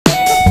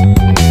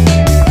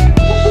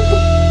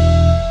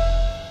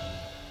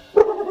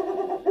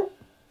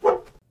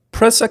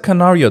Presa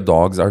Canerio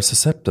dogs are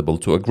susceptible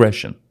to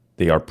aggression.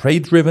 They are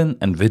prey-driven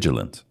and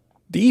vigilant.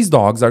 These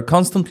dogs are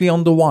constantly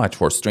on the watch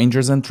for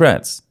strangers and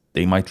threats.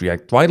 They might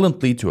react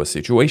violently to a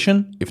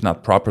situation if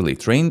not properly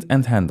trained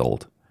and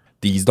handled.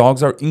 These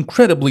dogs are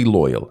incredibly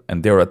loyal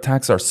and their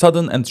attacks are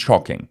sudden and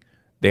shocking.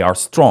 They are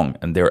strong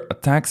and their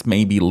attacks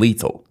may be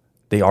lethal.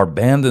 They are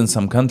banned in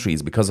some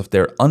countries because of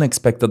their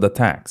unexpected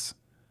attacks.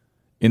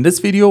 In this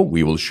video,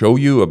 we will show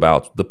you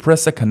about the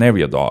Presa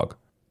Canerio dog,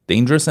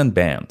 dangerous and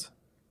banned.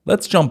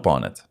 Let's jump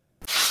on it.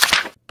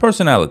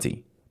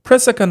 Personality.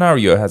 Presa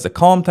Canerio has a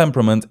calm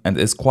temperament and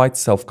is quite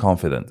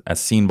self-confident,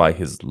 as seen by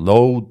his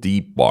low,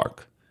 deep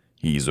bark.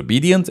 He is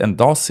obedient and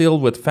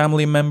docile with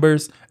family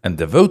members and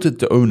devoted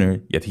to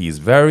owner, yet he is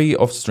wary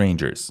of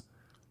strangers.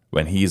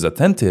 When he is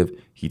attentive,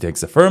 he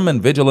takes a firm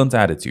and vigilant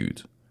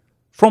attitude.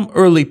 From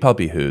early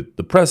puppyhood,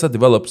 the Presa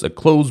develops a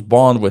close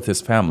bond with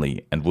his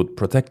family and would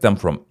protect them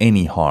from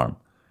any harm.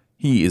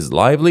 He is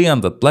lively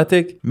and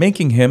athletic,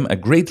 making him a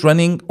great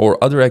running or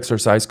other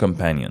exercise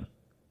companion.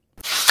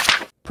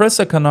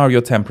 Presa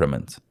Canerio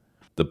temperament.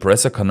 The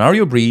Presa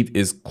Canerio breed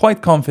is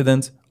quite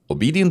confident,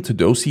 obedient to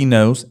those he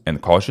knows,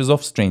 and cautious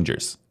of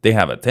strangers. They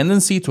have a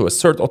tendency to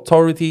assert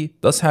authority,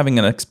 thus having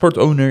an expert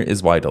owner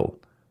is vital.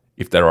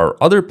 If there are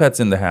other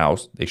pets in the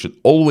house, they should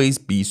always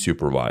be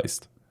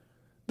supervised.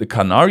 The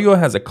Canerio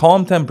has a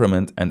calm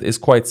temperament and is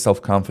quite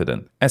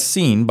self-confident, as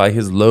seen by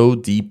his low,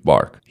 deep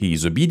bark. He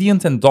is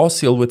obedient and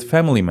docile with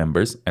family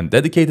members and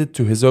dedicated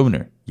to his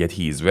owner, yet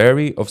he is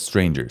wary of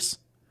strangers.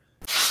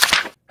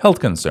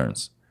 Health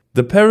concerns.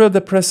 The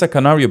Presa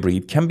Canerio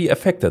breed can be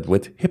affected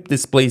with hip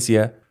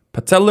dysplasia,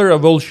 patellar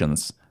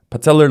avulsions,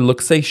 patellar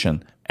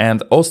luxation,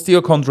 and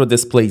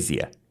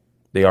osteochondrodysplasia.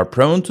 They are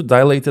prone to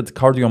dilated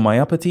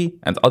cardiomyopathy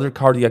and other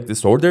cardiac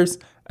disorders,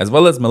 as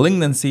well as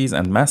malignancies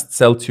and mast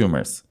cell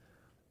tumors.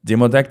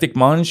 Demodectic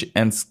mange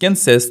and skin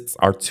cysts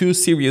are two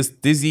serious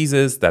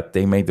diseases that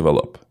they may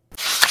develop.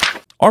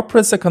 Are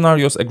Presa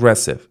Canerios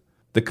aggressive?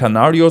 The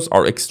Canerios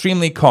are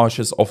extremely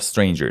cautious of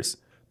strangers.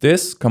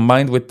 This,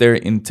 combined with their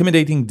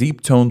intimidating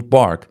deep-toned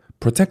bark,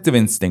 protective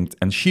instinct,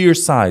 and sheer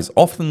size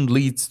often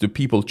leads to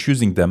people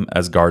choosing them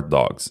as guard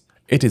dogs.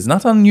 It is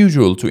not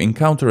unusual to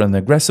encounter an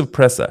aggressive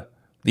Presa.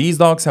 These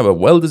dogs have a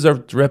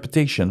well-deserved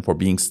reputation for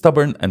being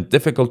stubborn and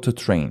difficult to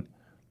train.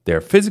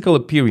 Their physical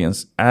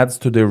appearance adds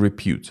to their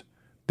repute.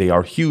 They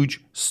are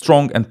huge,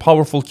 strong, and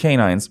powerful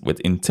canines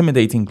with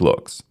intimidating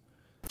looks.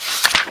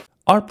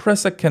 Are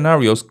Presa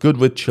Canerios good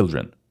with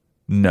children?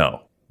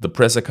 No. The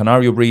Presa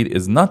Canerio breed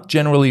is not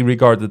generally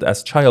regarded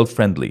as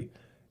child-friendly.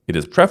 It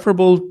is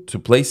preferable to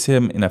place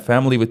him in a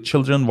family with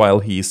children while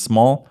he is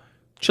small.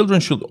 Children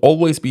should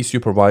always be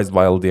supervised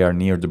while they are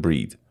near the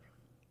breed.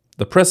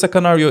 The Presa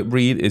Canerio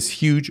breed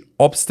is huge,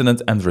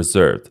 obstinate, and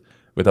reserved.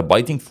 With a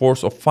biting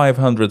force of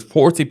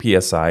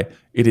 540 psi,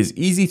 it is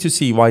easy to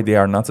see why they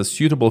are not a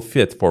suitable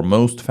fit for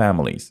most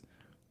families.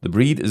 The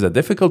breed is a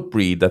difficult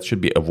breed that should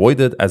be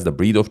avoided as the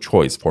breed of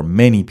choice for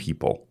many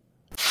people.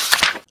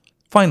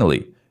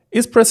 Finally,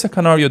 is Presa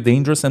Canerio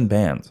dangerous and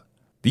banned?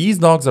 These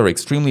dogs are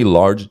extremely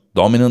large,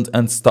 dominant,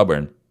 and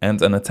stubborn, and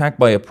an attack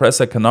by a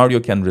Presa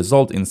Canerio can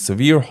result in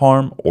severe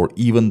harm or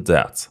even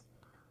death.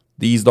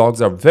 These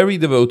dogs are very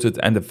devoted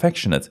and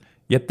affectionate,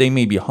 yet they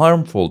may be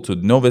harmful to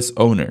novice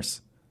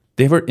owners.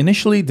 They were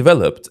initially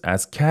developed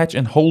as catch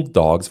and hold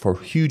dogs for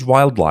huge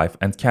wildlife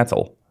and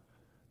cattle.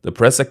 The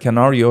Presa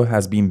Canerio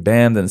has been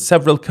banned in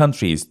several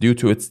countries due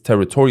to its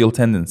territorial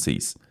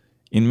tendencies.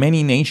 In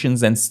many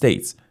nations and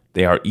states,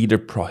 they are either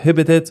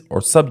prohibited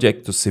or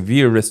subject to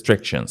severe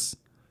restrictions.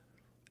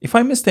 If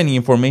I missed any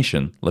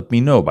information, let me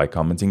know by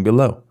commenting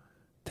below.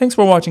 Thanks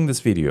for watching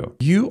this video.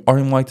 You are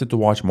invited to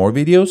watch more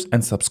videos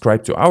and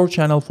subscribe to our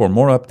channel for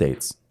more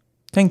updates.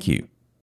 Thank you.